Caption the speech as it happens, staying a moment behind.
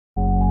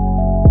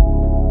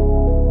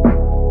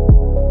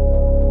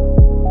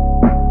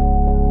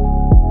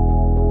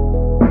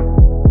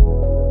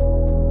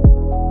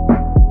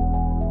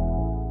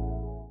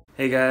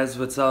Hey guys,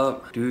 what's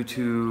up? Due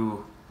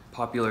to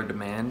popular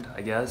demand,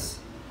 I guess,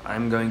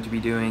 I'm going to be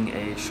doing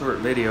a short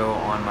video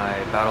on my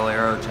Battle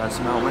Aero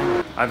chassis mount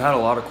wing. I've had a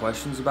lot of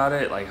questions about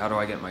it, like how do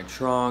I get my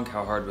trunk,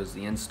 how hard was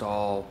the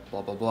install,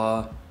 blah blah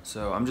blah.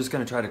 So I'm just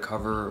gonna try to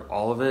cover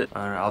all of it.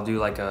 I'll do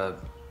like a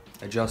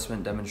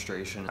adjustment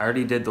demonstration. I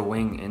already did the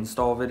wing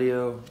install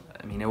video.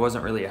 I mean, it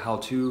wasn't really a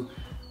how-to,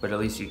 but at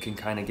least you can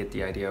kind of get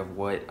the idea of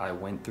what I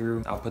went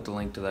through. I'll put the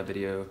link to that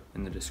video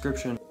in the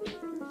description.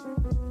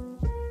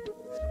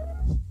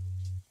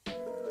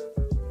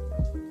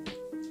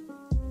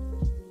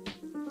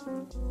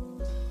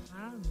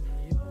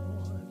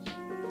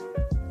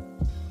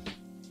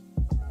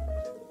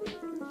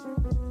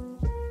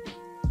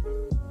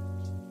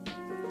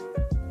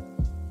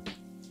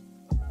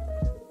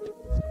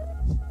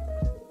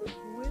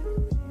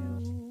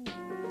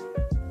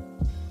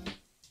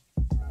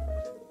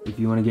 If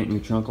you want to get in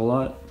your trunk a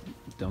lot,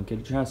 don't get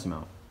a chassis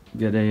mount.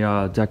 Get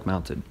a deck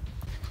mounted.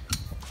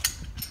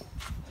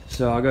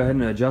 So I'll go ahead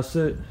and adjust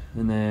it,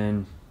 and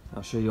then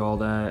I'll show you all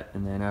that.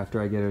 And then after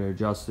I get it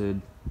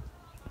adjusted,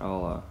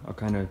 I'll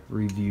kind of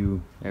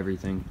review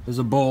everything. There's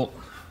a bolt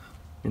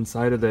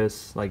inside of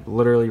this, like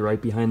literally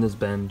right behind this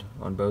bend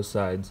on both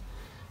sides.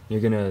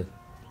 You're gonna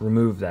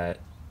remove that,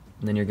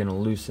 and then you're gonna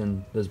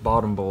loosen this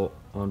bottom bolt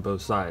on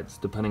both sides,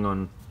 depending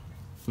on,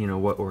 you know,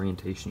 what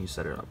orientation you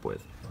set it up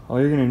with. All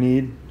you're gonna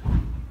need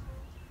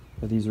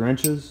are these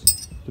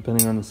wrenches,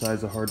 depending on the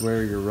size of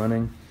hardware you're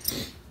running.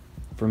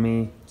 For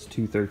me, it's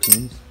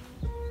 2/13s.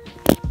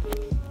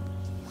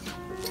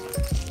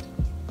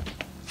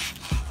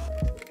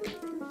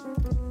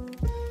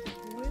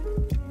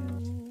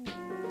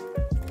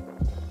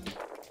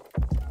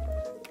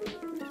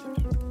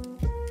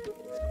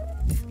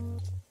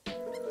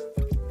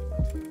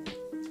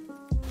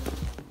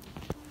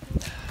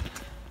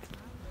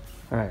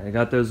 All right, I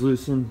got those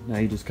loosened. Now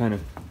you just kind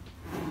of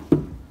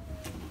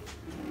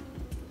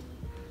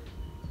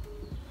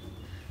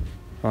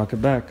rock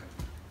it back.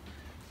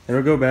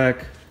 It'll go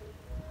back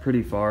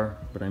pretty far,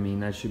 but I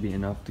mean, that should be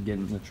enough to get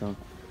in the trunk.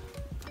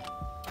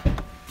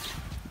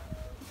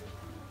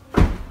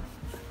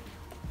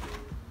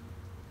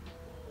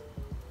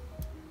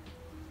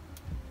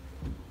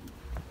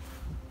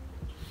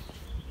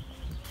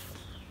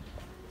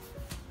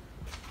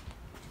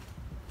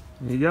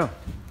 There you go.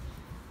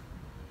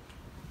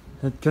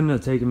 It couldn't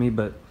have taken me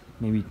but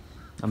maybe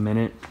a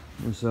minute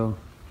or so.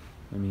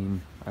 I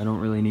mean, I don't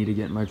really need to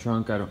get in my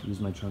trunk. I don't use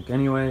my trunk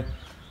anyway,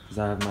 because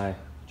I have my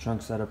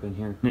trunk set up in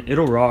here.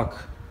 It'll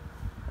rock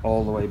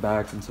all the way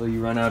back until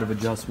you run out of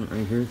adjustment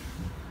right here.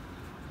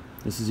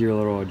 This is your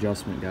little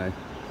adjustment guy.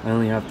 I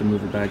only have to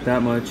move it back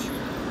that much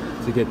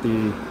to get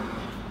the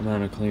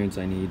amount of clearance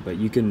I need, but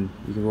you can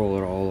roll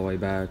it all the way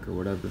back or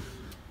whatever.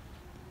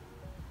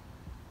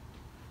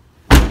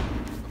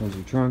 Close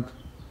your trunk.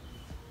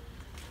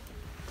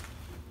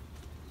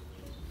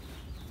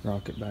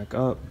 Rock it back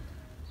up.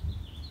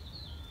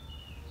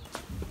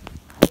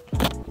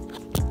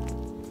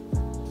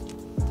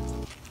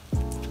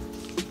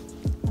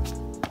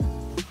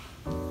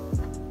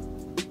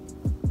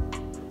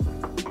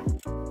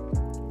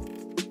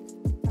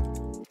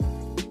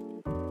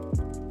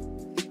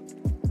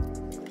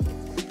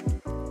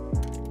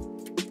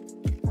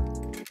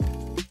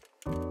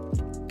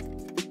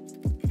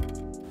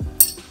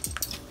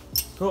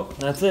 Cool,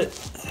 that's it.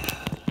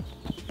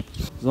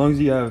 As long as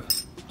you have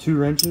 2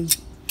 wrenches,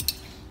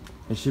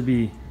 it should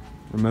be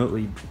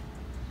remotely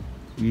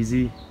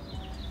easy.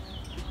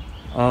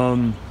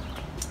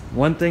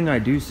 One thing I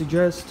do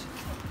suggest,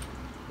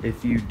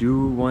 if you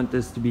do want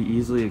this to be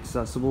easily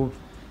accessible,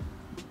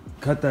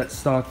 cut that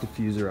stock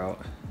diffuser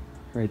out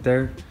right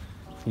there.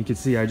 You can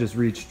see I just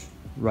reached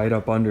right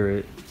up under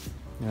it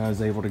and I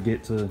was able to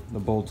get to the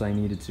bolts I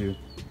needed to.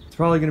 It's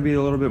probably going to be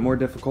a little bit more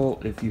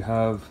difficult if you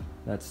have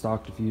that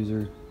stock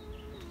diffuser.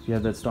 If you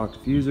have that stock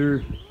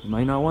diffuser, you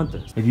might not want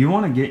this. If you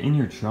want to get in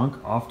your trunk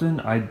often,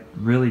 I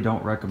really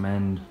don't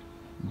recommend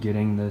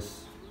getting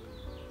this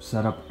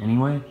set up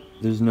anyway.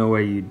 There's no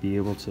way you'd be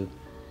able to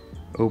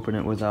open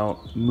it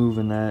without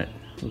moving that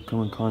or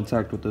come in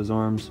contact with those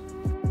arms.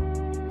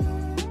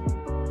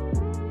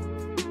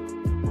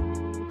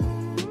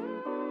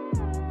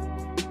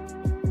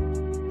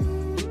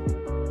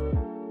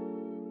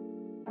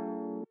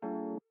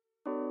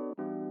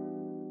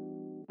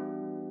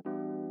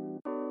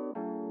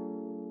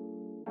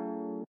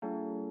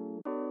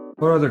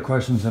 What other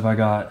questions have I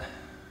got?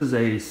 This is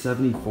a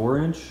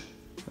 74-inch,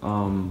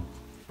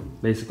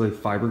 basically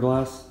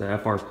fiberglass, the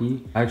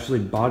FRP. I actually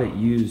bought it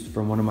used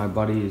from one of my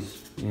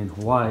buddies in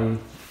Hawaii,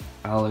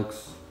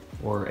 Alex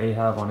or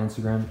Ahab on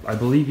Instagram. I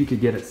believe you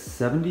could get it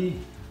 70,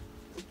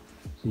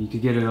 so you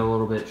could get it a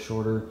little bit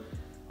shorter.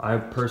 I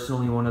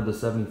personally wanted the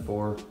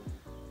 74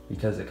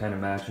 because it kind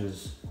of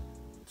matches.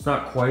 It's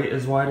not quite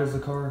as wide as the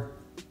car,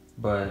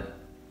 but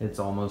it's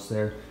almost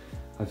there.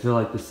 I feel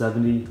like the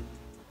 70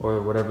 or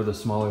whatever the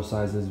smaller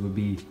sizes would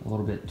be a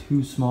little bit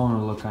too small and it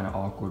would look kind of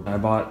awkward. I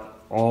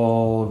bought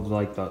all of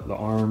like the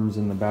arms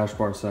and the bash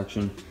bar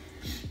section.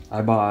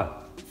 I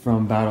bought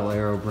from Battle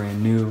Aero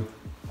brand new.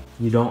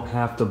 You don't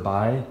have to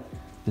buy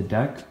the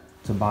deck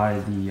to buy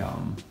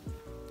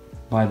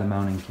the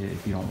mounting kit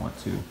if you don't want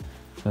to.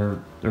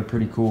 They're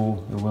pretty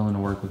cool. They're willing to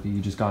work with you.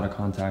 You just gotta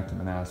contact them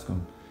and ask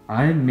them.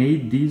 I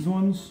made these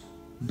ones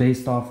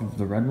based off of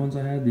the red ones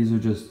I had. These are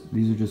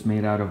just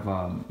made out of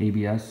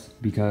ABS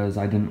because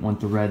I didn't want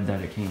the red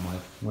that it came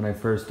with. When I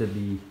first did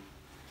the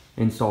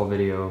install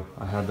video,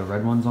 I had the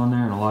red ones on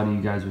there, and a lot of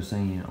you guys were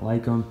saying you didn't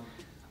like them.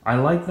 I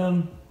like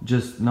them,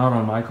 just not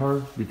on my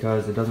car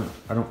because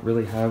I don't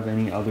really have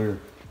any other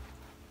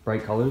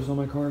bright colors on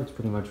my car. It's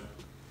pretty much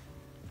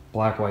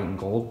black, white, and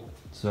gold.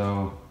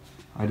 So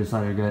I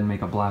decided to go ahead and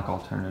make a black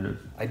alternative.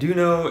 I do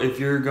know if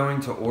you're going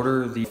to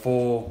order the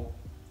full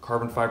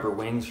carbon fiber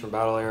wings from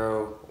Battle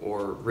Aero,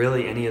 or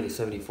really any of the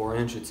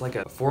 74-inch, it's like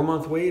a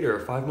 4-month wait or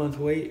a 5-month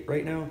wait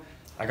right now.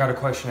 I got a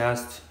question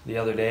asked the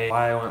other day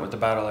why I went with the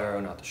Battle Aero,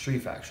 not the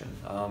Street Faction.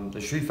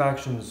 The Street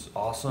Faction's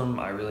awesome.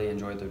 I really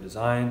enjoyed their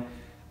design,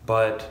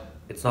 but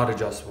it's not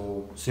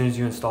adjustable. As soon as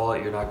you install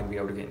it, you're not gonna be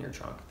able to get in your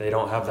trunk. They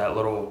don't have that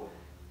little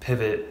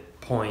pivot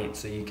point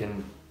so you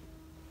can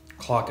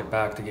clock it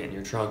back to get in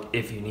your trunk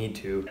if you need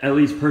to. At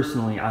least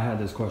personally, I had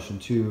this question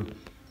too.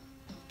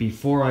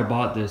 Before I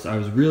bought this, I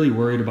was really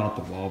worried about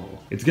the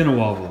wobble. It's gonna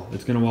wobble.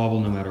 It's gonna wobble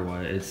no matter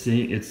what. It's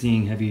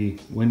seeing heavy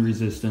wind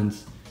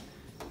resistance.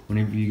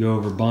 Whenever you go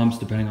over bumps,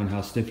 depending on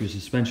how stiff your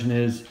suspension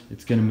is,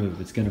 it's gonna move,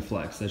 it's gonna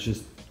flex. That's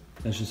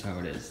just how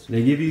it is.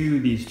 They give you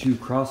these 2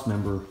 cross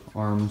member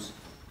arms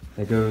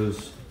that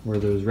goes where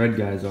those red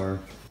guys are.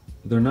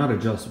 They're not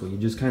adjustable. You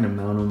just kind of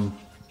mount them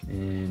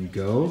and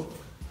go.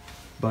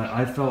 But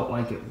I felt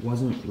like it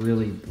wasn't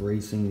really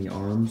bracing the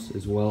arms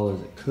as well as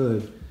it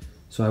could.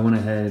 So I went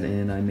ahead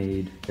and I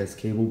made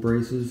cable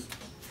braces.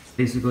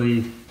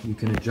 Basically, you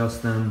can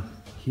adjust them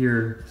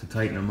here to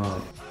tighten them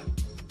up.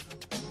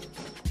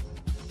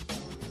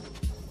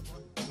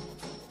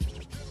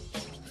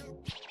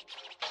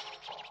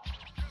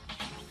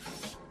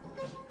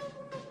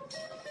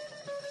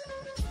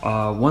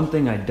 One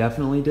thing I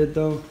definitely did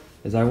though,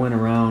 is I went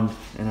around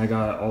and I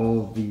got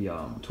all the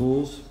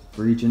tools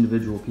for each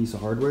individual piece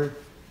of hardware.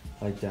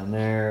 Like down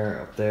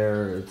there, up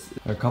there, it's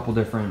a couple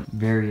different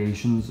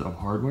variations of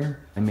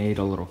hardware. I made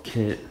a little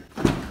kit.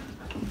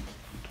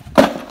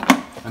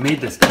 I made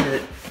this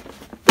kit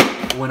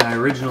when I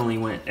originally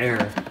went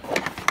air.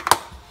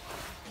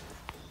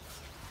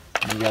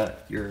 You got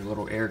your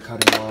little air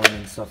cutting line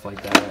and stuff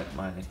like that,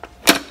 my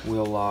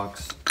wheel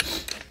locks,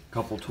 a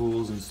couple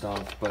tools and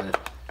stuff, but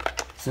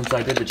since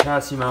I did the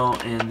chassis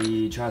mount and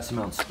the chassis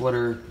mount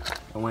splitter,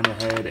 I went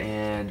ahead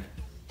and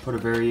put a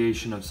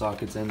variation of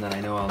sockets in that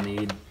I know I'll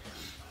need.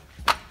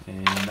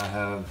 And I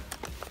have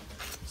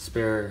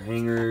spare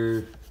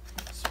hanger,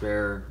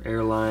 spare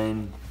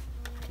airline,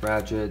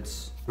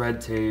 ratchets, red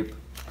tape,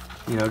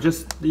 you know,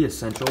 just the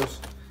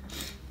essentials.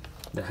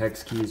 The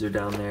hex keys are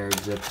down there,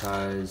 zip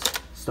ties,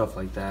 stuff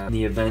like that. In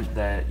the event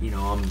that, you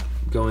know, I'm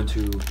going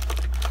to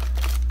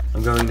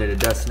a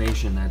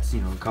destination that's,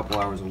 you know, a couple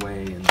hours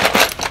away and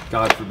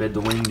God forbid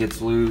the wing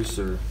gets loose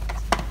or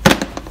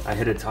I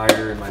hit a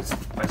tire and my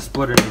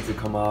splitter needs to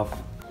come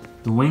off.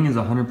 The wing is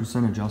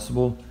 100%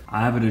 adjustable.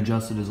 I have it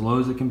adjusted as low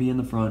as it can be in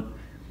the front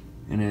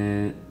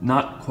and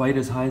not quite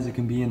as high as it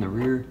can be in the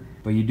rear,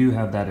 but you do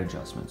have that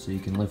adjustment. So you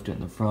can lift it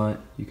in the front,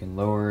 you can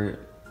lower it,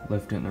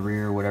 lift it in the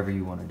rear, whatever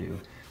you want to do.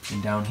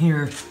 And down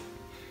here,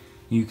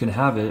 you can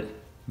have it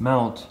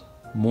mount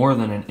more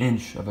than an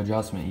inch of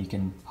adjustment. You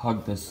can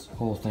hug this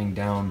whole thing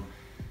down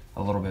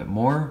a little bit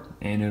more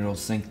and it'll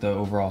sink the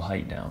overall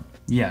height down.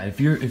 Yeah,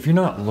 if you're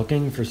not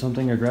looking for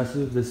something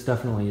aggressive, this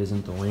definitely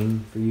isn't the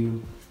wing for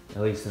you,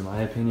 at least in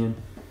my opinion.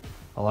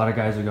 A lot of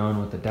guys are going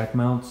with the deck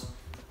mounts.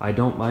 I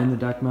don't mind the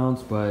deck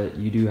mounts, but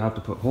you do have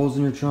to put holes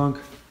in your trunk.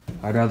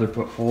 I'd rather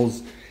put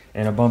holes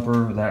in a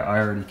bumper that I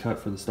already cut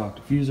for the stock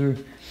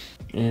diffuser.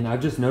 And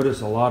I've just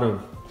noticed a lot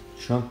of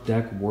trunk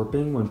deck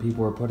warping when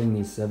people are putting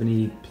these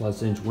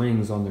 70+ inch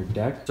wings on their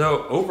deck.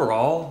 So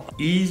overall,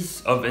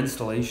 ease of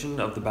installation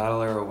of the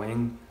Battle Aero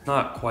wing,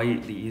 not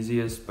quite the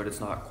easiest, but it's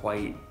not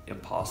quite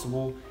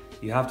impossible.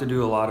 You have to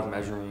do a lot of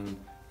measuring.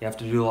 You have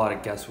to do a lot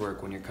of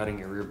guesswork when you're cutting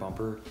your rear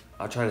bumper.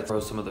 I'll try to throw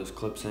some of those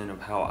clips in of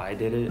how I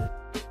did it.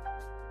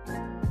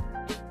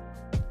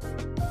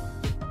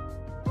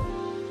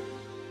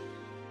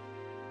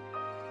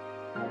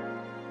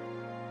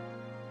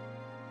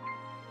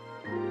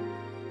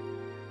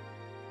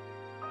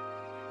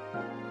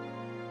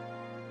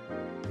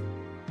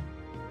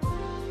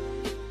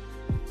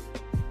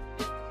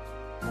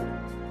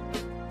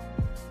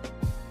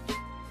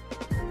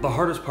 The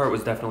hardest part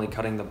was definitely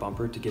cutting the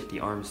bumper to get the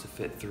arms to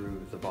fit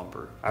through the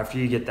bumper. After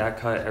you get that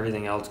cut,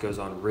 everything else goes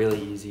on really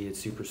easy. It's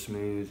super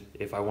smooth.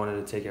 If I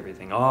wanted to take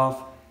everything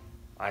off,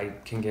 I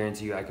can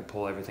guarantee you I could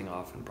pull everything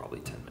off in probably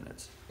 10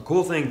 minutes. The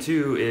cool thing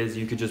too is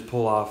you could just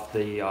pull off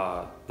the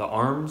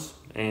arms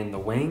and the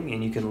wing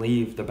and you can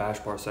leave the bash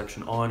bar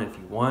section on if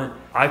you want.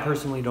 I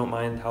personally don't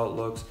mind how it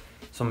looks.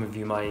 Some of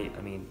you might.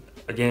 I mean,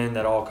 again,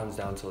 that all comes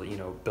down to, you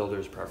know,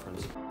 builder's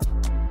preference.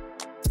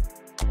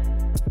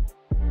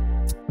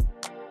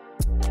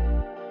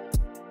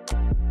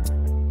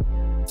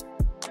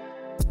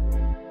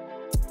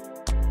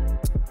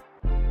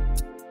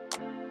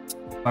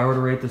 If I were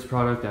to rate this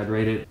product, I'd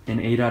rate it an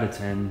 8 out of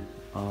 10.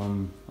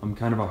 I'm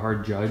kind of a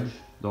hard judge.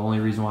 The only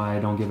reason why I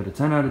don't give it a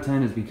 10 out of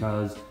 10 is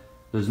because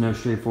there's no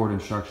straightforward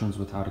instructions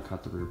with how to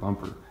cut the rear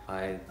bumper.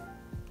 I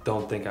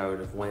don't think I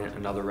would have went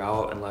another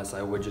route unless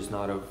I would just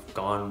not have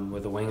gone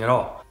with a wing at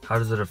all. How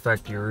does it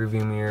affect your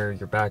rearview mirror,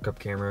 your backup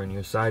camera, and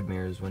your side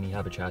mirrors when you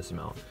have a chassis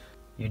mount?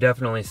 You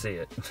definitely see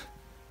it.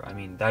 I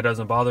mean, that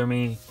doesn't bother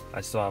me.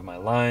 I still have my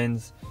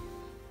lines.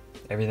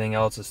 Everything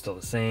else is still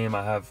the same.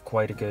 I have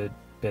quite a good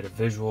bit of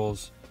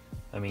visuals.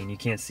 I mean, you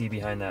can't see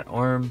behind that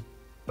arm,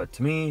 but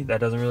to me,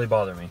 that doesn't really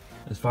bother me.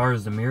 As far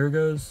as the mirror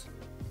goes,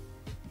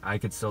 I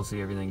could still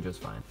see everything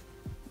just fine.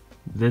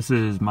 This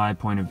is my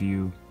point of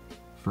view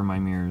for my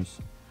mirrors.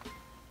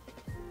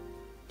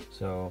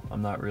 So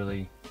I'm not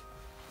really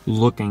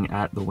looking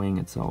at the wing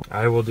itself.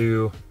 I will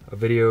do a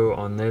video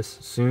on this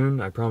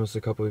soon. I promised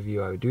a couple of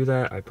you I would do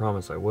that. I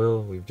promise I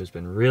will. We've just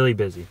been really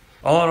busy.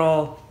 All in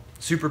all,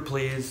 super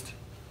pleased.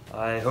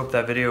 I hope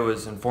that video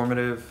was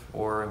informative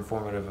or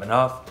informative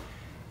enough.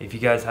 If you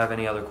guys have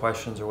any other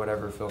questions or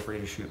whatever, feel free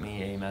to shoot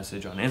me a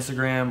message on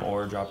Instagram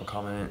or drop a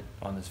comment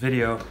on this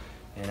video,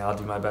 and I'll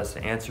do my best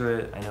to answer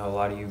it. I know a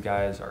lot of you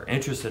guys are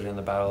interested in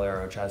the Battle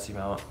Aero chassis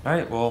mount. All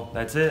right, well,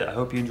 that's it. I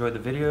hope you enjoyed the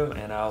video,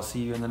 and I'll see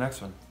you in the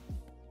next one.